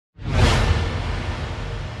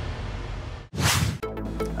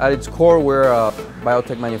At its core, we're a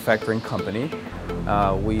biotech manufacturing company.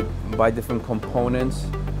 We buy different components,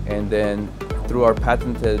 and then through our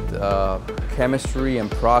patented chemistry and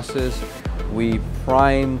process, we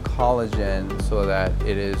prime collagen so that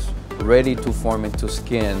it is ready to form into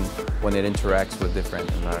skin when it interacts with different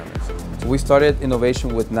environments. So we started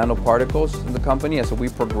innovation with nanoparticles in the company. As we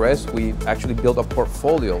progressed, we actually built a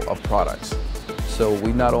portfolio of products. So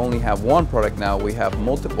we not only have one product now, we have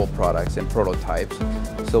multiple products and prototypes.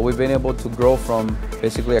 So we've been able to grow from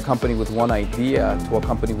basically a company with one idea to a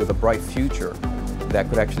company with a bright future that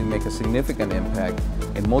could actually make a significant impact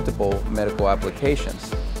in multiple medical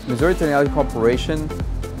applications. Missouri Technology Corporation,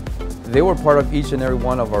 they were part of each and every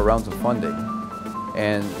one of our rounds of funding.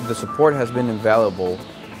 And the support has been invaluable,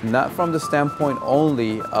 not from the standpoint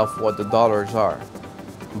only of what the dollars are,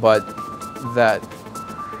 but that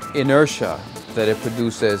inertia that it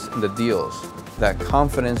produces in the deals, that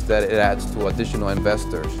confidence that it adds to additional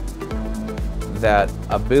investors, that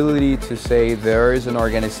ability to say there is an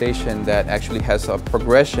organization that actually has a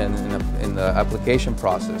progression in the application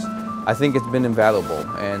process. I think it's been invaluable,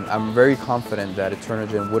 and I'm very confident that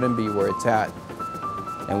EternoGen wouldn't be where it's at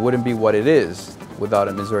and wouldn't be what it is without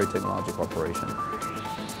a Missouri Technology Corporation.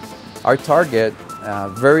 Our target,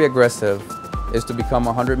 very aggressive, is to become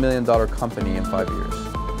a $100 million company in 5 years.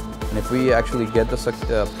 And if we actually get this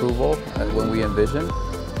approval when we envision,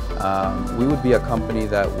 we would be a company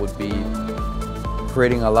that would be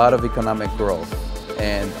creating a lot of economic growth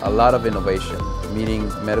and a lot of innovation, meeting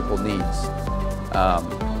medical needs.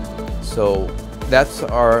 So that's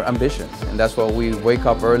our ambition, and that's what we wake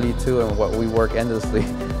up early to and what we work endlessly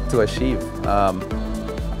to achieve.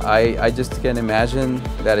 I just can imagine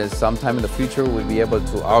that in sometime in the future we'll be able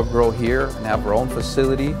to outgrow here and have our own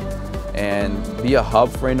facility and be a hub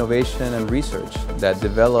for innovation and research that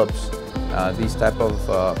develops these type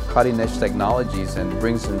of cutting-edge technologies and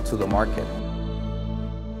brings them to the market.